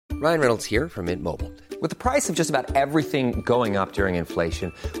Ryan Reynolds here from Mint Mobile. With the price of just about everything going up during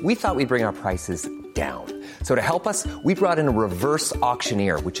inflation, we thought we'd bring our prices down. So to help us, we brought in a reverse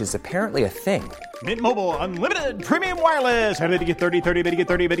auctioneer, which is apparently a thing. Mint Mobile Unlimited Premium Wireless. How to get 30, 30, bit to get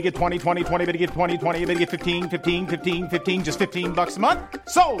 30, bit to get 20, 20, 20, bit to get 20, 20, bit to get 15, 15, 15, 15, just $15 a month?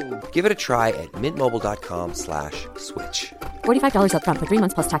 Sold! Give it a try at mintmobile.com/switch. $45 up front for 3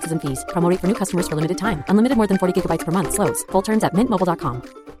 months plus taxes and fees. Promo rate for new customers for limited time. Unlimited more than 40 gigabytes per month. Slows full terms at mintmobile.com.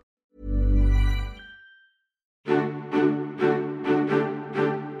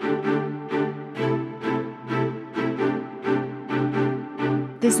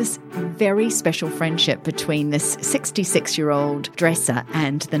 There's this very special friendship between this 66-year-old dresser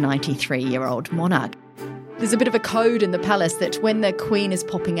and the 93-year-old monarch. There's a bit of a code in the palace that when the Queen is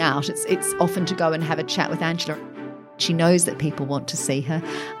popping out, it's often to go and have a chat with Angela. She knows that people want to see her,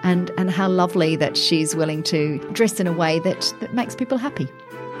 and how lovely that she's willing to dress in a way that makes people happy.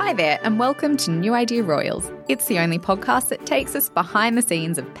 Hi there, and welcome to New Idea Royals. It's the only podcast that takes us behind the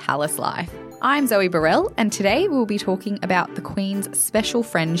scenes of palace life. I'm Zoe Burrell, and today we'll be talking about the Queen's special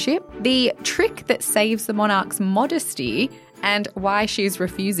friendship, the trick that saves the monarch's modesty, and why she's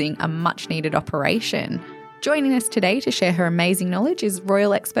refusing a much-needed operation. Joining us today to share her amazing knowledge is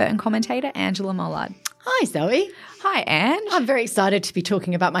royal expert and commentator Angela Mollard. Hi, Zoe. Hi, Ange. I'm very excited to be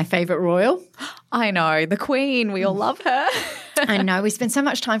talking about my favourite royal. I know, the Queen. We all love her. I know. We spend so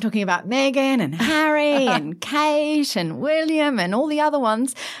much time talking about Meghan and Harry and Kate and William and all the other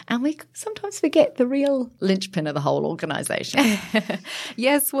ones, and we sometimes forget the real linchpin of the whole organisation.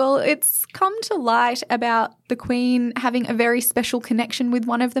 Yes, well, it's come to light about the Queen having a very special connection with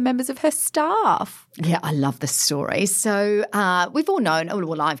one of the members of her staff. Yeah, I love this story. So we've all known,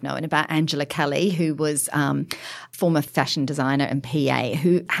 well, I've known about Angela Kelly, who was former fashion designer and PA,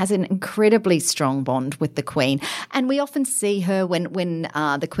 who has an incredibly strong bond with the Queen. And we often see her when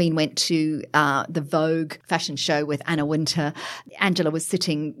the Queen went to the Vogue fashion show with Anna Wintour. Angela was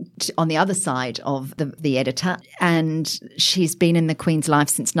sitting on the other side of the editor, and she's been in the Queen's life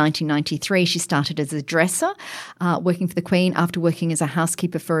since 1993. She started as a dresser, working for the Queen after working as a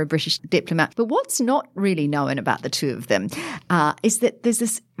housekeeper for a British diplomat. But what's not really known about the two of them is that there's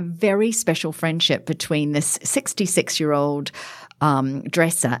this very special friendship between this 66-year-old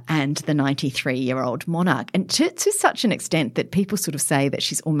dresser and the 93-year-old monarch, and to such an extent that people sort of say that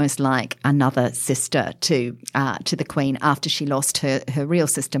she's almost like another sister to the Queen after she lost her real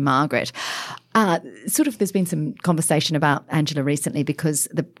sister Margaret. There's been some conversation about Angela recently because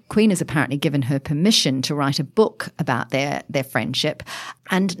the Queen has apparently given her permission to write a book about their friendship,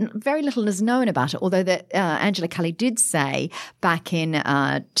 and very little is known about it, although Angela Kelly did say back in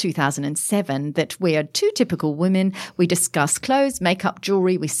 2007 that we are two typical women. We discuss clothes, makeup,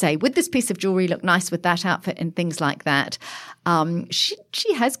 jewellery. We say, would this piece of jewellery look nice with that outfit, and things like that.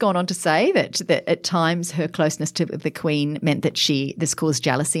 She has gone on to say that at times her closeness to the Queen meant that this caused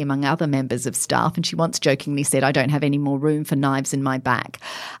jealousy among other members of staff, and she once jokingly said, I don't have any more room for knives in my back.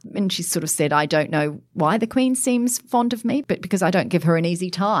 And she sort of said, I don't know why the Queen seems fond of me, but because I don't give her an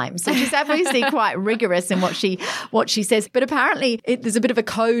easy time. So she's obviously quite rigorous in what she says. But apparently there's a bit of a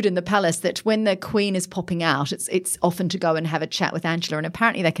code in the palace that when the Queen is popping out, it's often to go and have a chat with Angela, and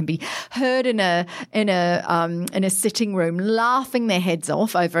apparently they can be heard in a sitting room laughing their heads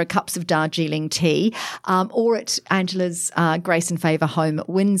off over cups of Darjeeling tea, or at Angela's grace and favour home at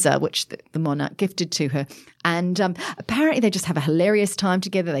Windsor, which the monarch gifted to her. And apparently they just have a hilarious time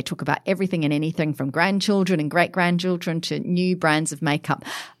together. They talk about everything and anything from grandchildren and great-grandchildren to new brands of makeup.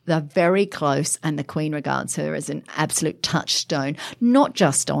 They're very close, and the Queen regards her as an absolute touchstone, not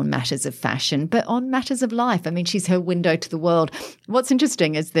just on matters of fashion, but on matters of life. I mean, she's her window to the world. What's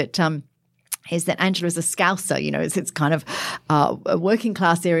interesting is that Angela is a Scouser, it's kind of a working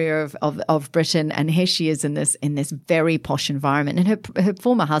class area of Britain, and here she is in this very posh environment. And her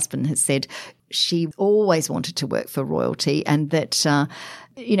former husband has said she always wanted to work for royalty, and that her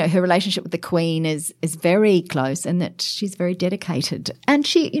relationship with the Queen is very close, and that she's very dedicated. And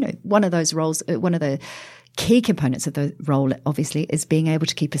she, one of those roles, one of the key components of the role, obviously, is being able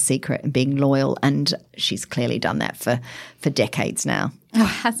to keep a secret and being loyal, and she's clearly done that for decades now. Oh,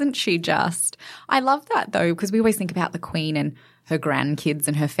 hasn't she just? I love that, though, because we always think about the Queen and her grandkids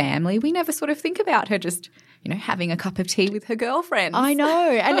and her family. We never sort of think about her just, having a cup of tea with her girlfriends. I know.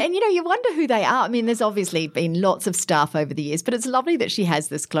 And you wonder who they are. I mean, there's obviously been lots of staff over the years, but it's lovely that she has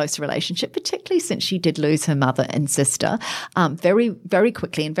this close relationship, particularly since she did lose her mother and sister very, very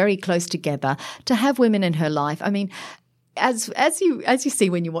quickly and very close together. To have women in her life, I mean, as you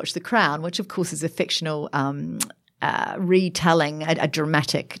see when you watch The Crown, which of course is a fictional retelling, a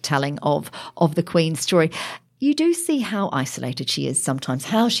dramatic telling of the Queen's story, you do see how isolated she is sometimes,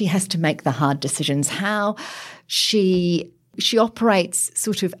 how she has to make the hard decisions, how she operates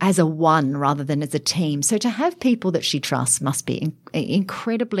sort of as a one rather than as a team. So to have people that she trusts must be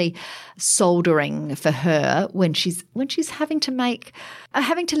incredibly soldering for her when she's having to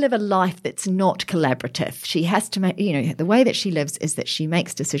live a life that's not collaborative. She has to make, the way that she lives is that she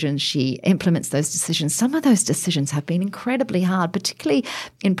makes decisions, she implements those decisions. Some of those decisions have been incredibly hard, particularly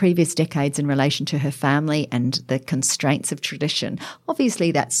in previous decades in relation to her family and the constraints of tradition.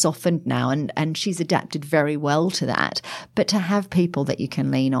 Obviously that's softened now and she's adapted very well to that. But to have people that you can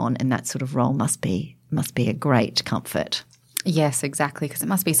lean on in that sort of role must be a great comfort. Yes, exactly, because it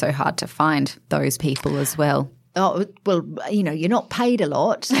must be so hard to find those people as well. Oh, well, you're not paid a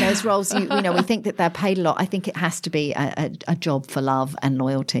lot. Those roles, we think that they're paid a lot. I think it has to be a job for love and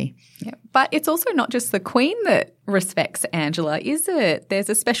loyalty. Yeah. But it's also not just the Queen that respects Angela, is it? There's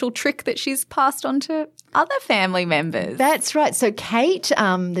a special trick that she's passed on to other family members. That's right. So Kate,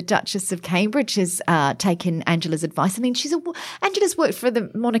 the Duchess of Cambridge, has taken Angela's advice. I mean, Angela's worked for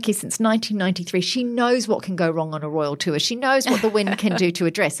the monarchy since 1993. She knows what can go wrong on a royal tour. She knows what the wind can do to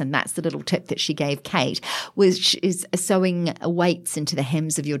a dress, and that's the little tip that she gave Kate, which is sewing weights into the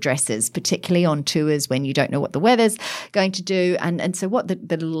hems of your dresses, particularly on tours when you don't know what the weather's going to do. And so what the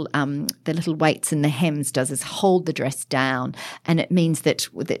little weights in the hems does is hold the dress down, and it means that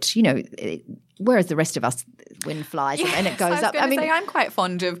whereas the rest of us, wind flies and it goes up. I'm quite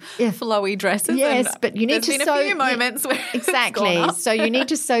fond of flowy dresses. Yes, but you need to sew. A few moments where exactly. So you need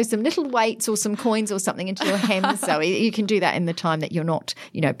to sew some little weights or some coins or something into your hems. So you can do that in the time that you're not,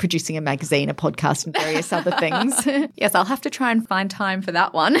 producing a magazine, a podcast, and various other things. Yes, I'll have to try and find time for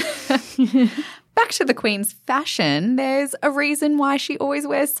that one. Back to the Queen's fashion, there's a reason why she always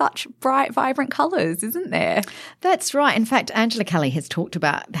wears such bright, vibrant colours, isn't there? That's right. In fact, Angela Kelly has talked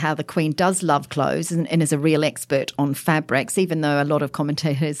about how the Queen does love clothes and is a real expert on fabrics, even though a lot of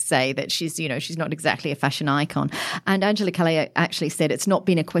commentators say that she's not exactly a fashion icon. And Angela Kelly actually said it's not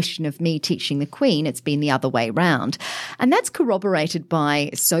been a question of me teaching the Queen, it's been the other way round. And that's corroborated by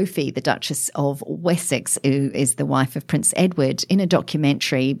Sophie, the Duchess of Wessex, who is the wife of Prince Edward, in a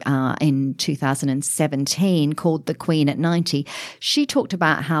documentary in 2017 called The Queen at 90. She talked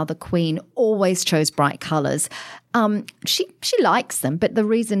about how the Queen always chose bright colours. She likes them, but the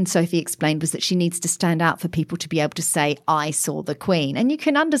reason Sophie explained was that she needs to stand out for people to be able to say, I saw the Queen. And you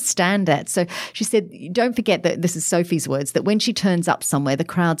can understand that. So she said, don't forget that this is Sophie's words, that when she turns up somewhere, the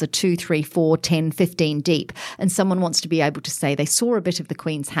crowds are 2, 3, 4, 10, 15 deep. And someone wants to be able to say they saw a bit of the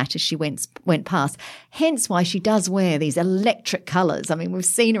Queen's hat as she went past. Hence why she does wear these electric colours. I mean, we've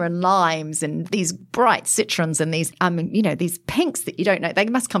seen her in limes and these bright citrons and these, these pinks that you don't know. They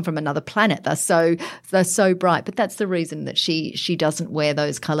must come from another planet. They're so bright. But that's the reason that she doesn't wear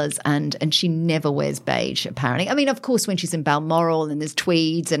those colours and she never wears beige, apparently. I mean, of course, when she's in Balmoral and there's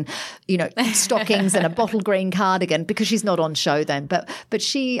tweeds and, stockings and a bottle green cardigan, because she's not on show then. But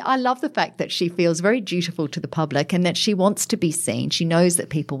I love the fact that she feels very dutiful to the public and that she wants to be seen. She knows that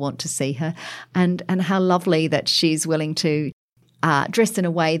people want to see her and how lovely that she's willing to dress in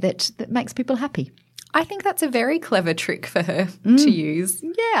a way that makes people happy. I think that's a very clever trick for her to use.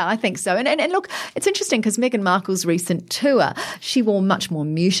 Yeah, I think so. And look, it's interesting because Meghan Markle's recent tour, she wore much more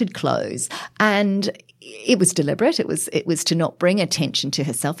muted clothes and it was deliberate. It was to not bring attention to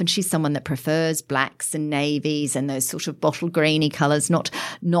herself. And she's someone that prefers blacks and navies and those sort of bottle greeny colours, not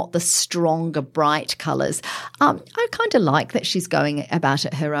the stronger, bright colours. I kind of like that she's going about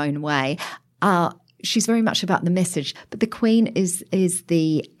it her own way. She's very much about the message, but the Queen is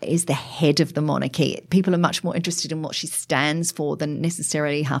the head of the monarchy. People are much more interested in what she stands for than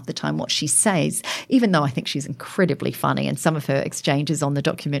necessarily half the time what she says, even though I think she's incredibly funny and some of her exchanges on the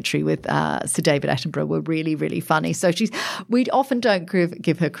documentary with Sir David Attenborough were really, really funny. So we often don't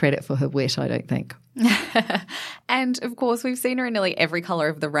give her credit for her wit, I don't think. And, of course, we've seen her in nearly every colour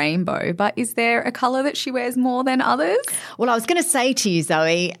of the rainbow, but is there a colour that she wears more than others? Well, I was going to say to you,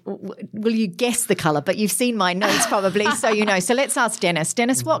 Zoe, will you guess the colour? But you've seen my notes probably, so you know. So let's ask Dennis.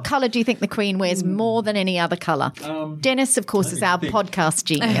 Dennis, what colour do you think the Queen wears more than any other colour? Dennis, of course, is our podcast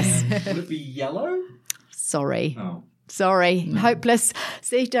genius. Would it be yellow? Sorry. Oh. Sorry, hopeless.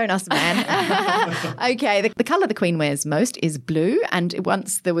 See, don't ask the man. Okay, the colour the Queen wears most is blue, and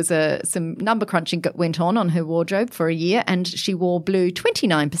once there was some number crunching went on her wardrobe for a year, and she wore blue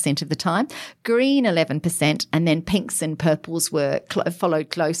 29% of the time, green 11%, and then pinks and purples were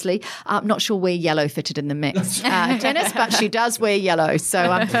followed closely. I'm not sure where yellow fitted in the mix, Dennis, but she does wear yellow.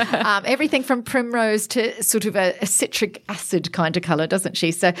 So everything from primrose to sort of a citric acid kind of colour, doesn't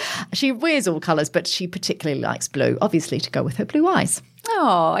she? So she wears all colours, but she particularly likes blue, obviously to go with her blue eyes.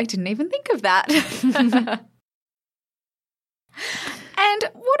 Oh, I didn't even think of that. And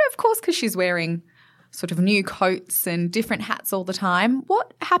what, of course, because she's wearing sort of new coats and different hats all the time,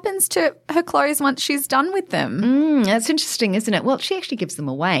 what happens to her clothes once she's done with them? That's interesting, isn't it? Well, she actually gives them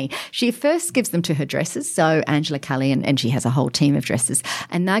away. She first gives them to her dressers, so Angela Kelly, and she has a whole team of dressers,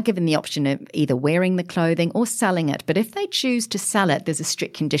 and they're given the option of either wearing the clothing or selling it. But if they choose to sell it, there's a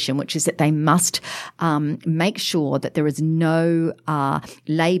strict condition, which is that they must make sure that there is no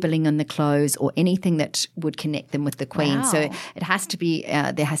labelling on the clothes or anything that would connect them with the Queen. Wow. So it has to be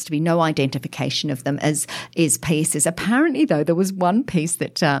there has to be no identification of them as pieces. Apparently, though, there was one piece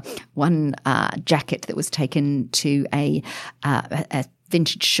that one jacket that was taken to a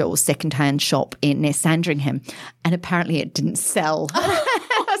vintage show, second-hand shop near Sandringham, and apparently it didn't sell.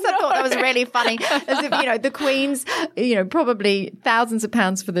 I thought that was really funny. As if, the Queen's, probably thousands of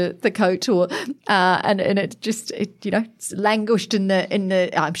pounds for the coat, or and it just languished in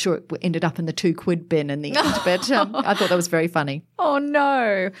the. I'm sure it ended up in the £2 bin in the end. But I thought that was very funny. Oh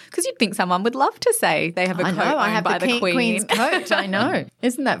no, because you'd think someone would love to say they have a coat owned by the Queen. Queen's coat. I know.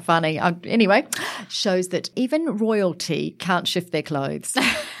 Isn't that funny? Anyway, shows that even royalty can't shift their clothes.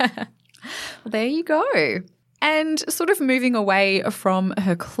 Well, there you go. And sort of moving away from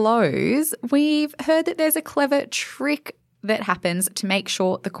her clothes, we've heard that there's a clever trick that happens to make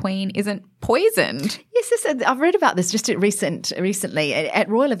sure the Queen isn't poisoned. Yes, I've read about this just recently. At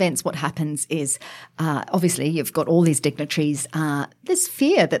royal events, what happens is obviously you've got all these dignitaries. There's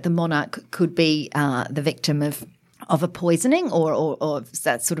fear that the monarch could be the victim of a poisoning or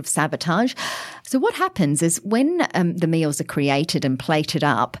that sort of sabotage. So what happens is when the meals are created and plated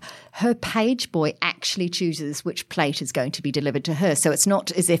up, her page boy actually chooses which plate is going to be delivered to her. So it's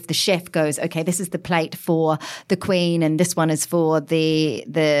not as if the chef goes, okay, this is the plate for the Queen and this one is for the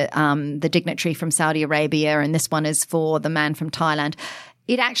dignitary from Saudi Arabia and this one is for the man from Thailand.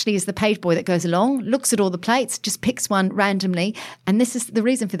 It actually is the page boy that goes along, looks at all the plates, just picks one randomly. And this is the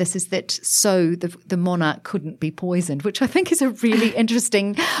reason for this is that so the monarch couldn't be poisoned, which I think is a really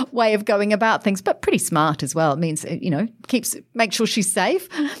interesting way of going about things, but pretty smart as well. It means, make sure she's safe.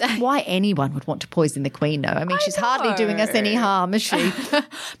 Why anyone would want to poison the Queen, though? I mean, she's hardly doing us any harm, is she?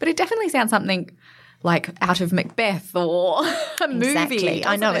 But it definitely sounds something like out of Macbeth or a movie. Exactly.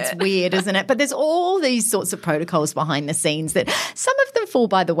 I know it's weird, isn't it? But there's all these sorts of protocols behind the scenes that some of them fall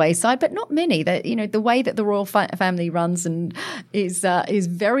by the wayside, but not many. That the way that the royal family runs and is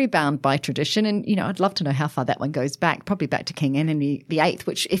very bound by tradition. And I'd love to know how far that one goes back. Probably back to King Henry VIII,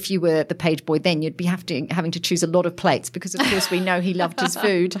 which if you were the page boy then, you'd be having to choose a lot of plates because of course we know he loved his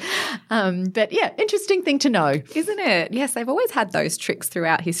food. But yeah, interesting thing to know, isn't it? Yes, they've always had those tricks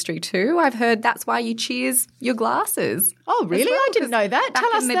throughout history too. I've heard that's why you cheers your glasses. Oh, really? Well, I didn't know that.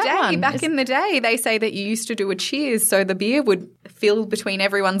 Tell us that one. Back in the day, they say that you used to do a cheers so the beer would fill between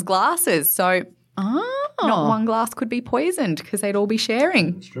everyone's glasses. So not one glass could be poisoned because they'd all be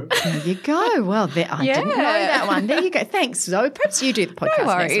sharing. That's true. There you go. Well, I didn't know that one. There you go. Thanks, Zoe. Perhaps you do the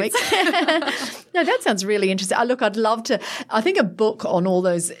podcast next week. No, that sounds really interesting. Look, I'd love to. I think a book on all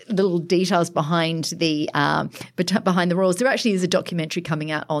those little details behind the royals. There actually is a documentary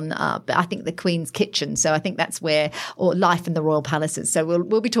coming out on, I think, the Queen's Kitchen. So I think that's where, or life in the royal palaces. So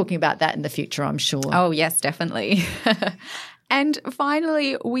we'll be talking about that in the future, I'm sure. Oh yes, definitely. And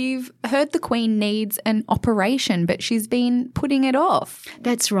finally, we've heard the Queen needs an operation, but she's been putting it off.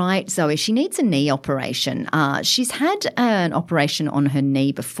 That's right, Zoe. She needs a knee operation. She's had an operation on her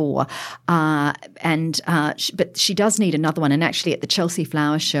knee before, but she does need another one. And actually at the Chelsea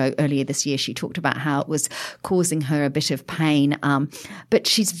Flower Show earlier this year, she talked about how it was causing her a bit of pain. But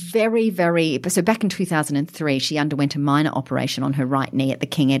she's very, very – so back in 2003, she underwent a minor operation on her right knee at the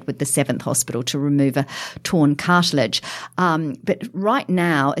King Edward VII Hospital to remove a torn cartilage. But right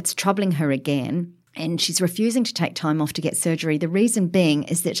now it's troubling her again. And she's refusing to take time off to get surgery. The reason being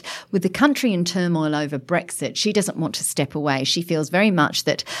is that with the country in turmoil over Brexit, she doesn't want to step away. She feels very much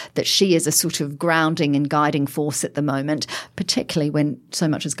that she is a sort of grounding and guiding force at the moment, particularly when so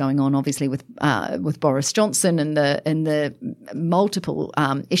much is going on, obviously, with Boris Johnson and the multiple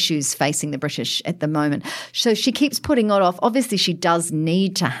issues facing the British at the moment. So she keeps putting it off. Obviously, she does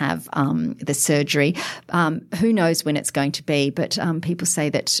need to have the surgery. Who knows when it's going to be? But people say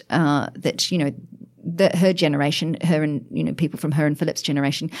that that her generation, her and people from her and Philip's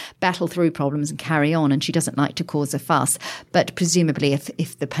generation battle through problems and carry on, and she doesn't like to cause a fuss. But presumably,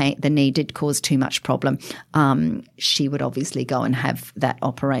 if the knee did cause too much problem, she would obviously go and have that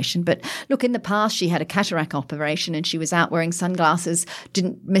operation. But look, in the past, she had a cataract operation, and she was out wearing sunglasses,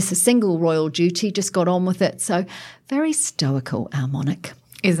 didn't miss a single royal duty, just got on with it. So very stoical, our monarch.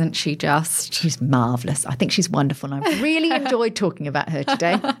 Isn't she just? She's marvellous. I think she's wonderful, and I've really enjoyed talking about her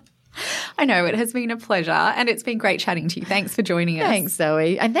today. I know, it has been a pleasure and it's been great chatting to you. Thanks for joining us. Thanks,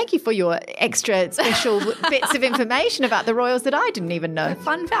 Zoe. And thank you for your extra special bits of information about the royals that I didn't even know. A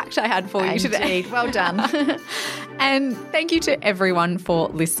fun fact I had for you today. Indeed. Well done. And thank you to everyone for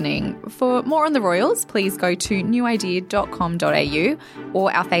listening. For more on the royals, please go to newidea.com.au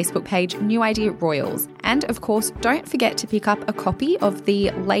or our Facebook page, New Idea Royals. And of course, don't forget to pick up a copy of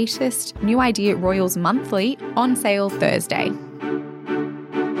the latest New Idea Royals Monthly on sale Thursday.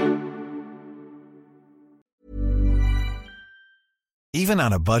 Even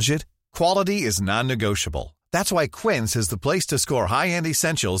on a budget, quality is non-negotiable. That's why Quince is the place to score high-end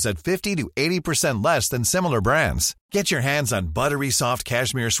essentials at 50 to 80% less than similar brands. Get your hands on buttery soft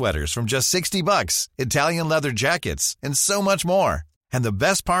cashmere sweaters from just $60, Italian leather jackets, and so much more. And the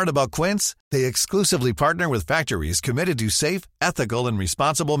best part about Quince, they exclusively partner with factories committed to safe, ethical, and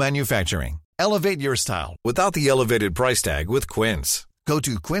responsible manufacturing. Elevate your style without the elevated price tag with Quince. Go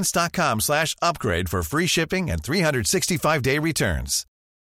to quince.com/upgrade for free shipping and 365-day returns.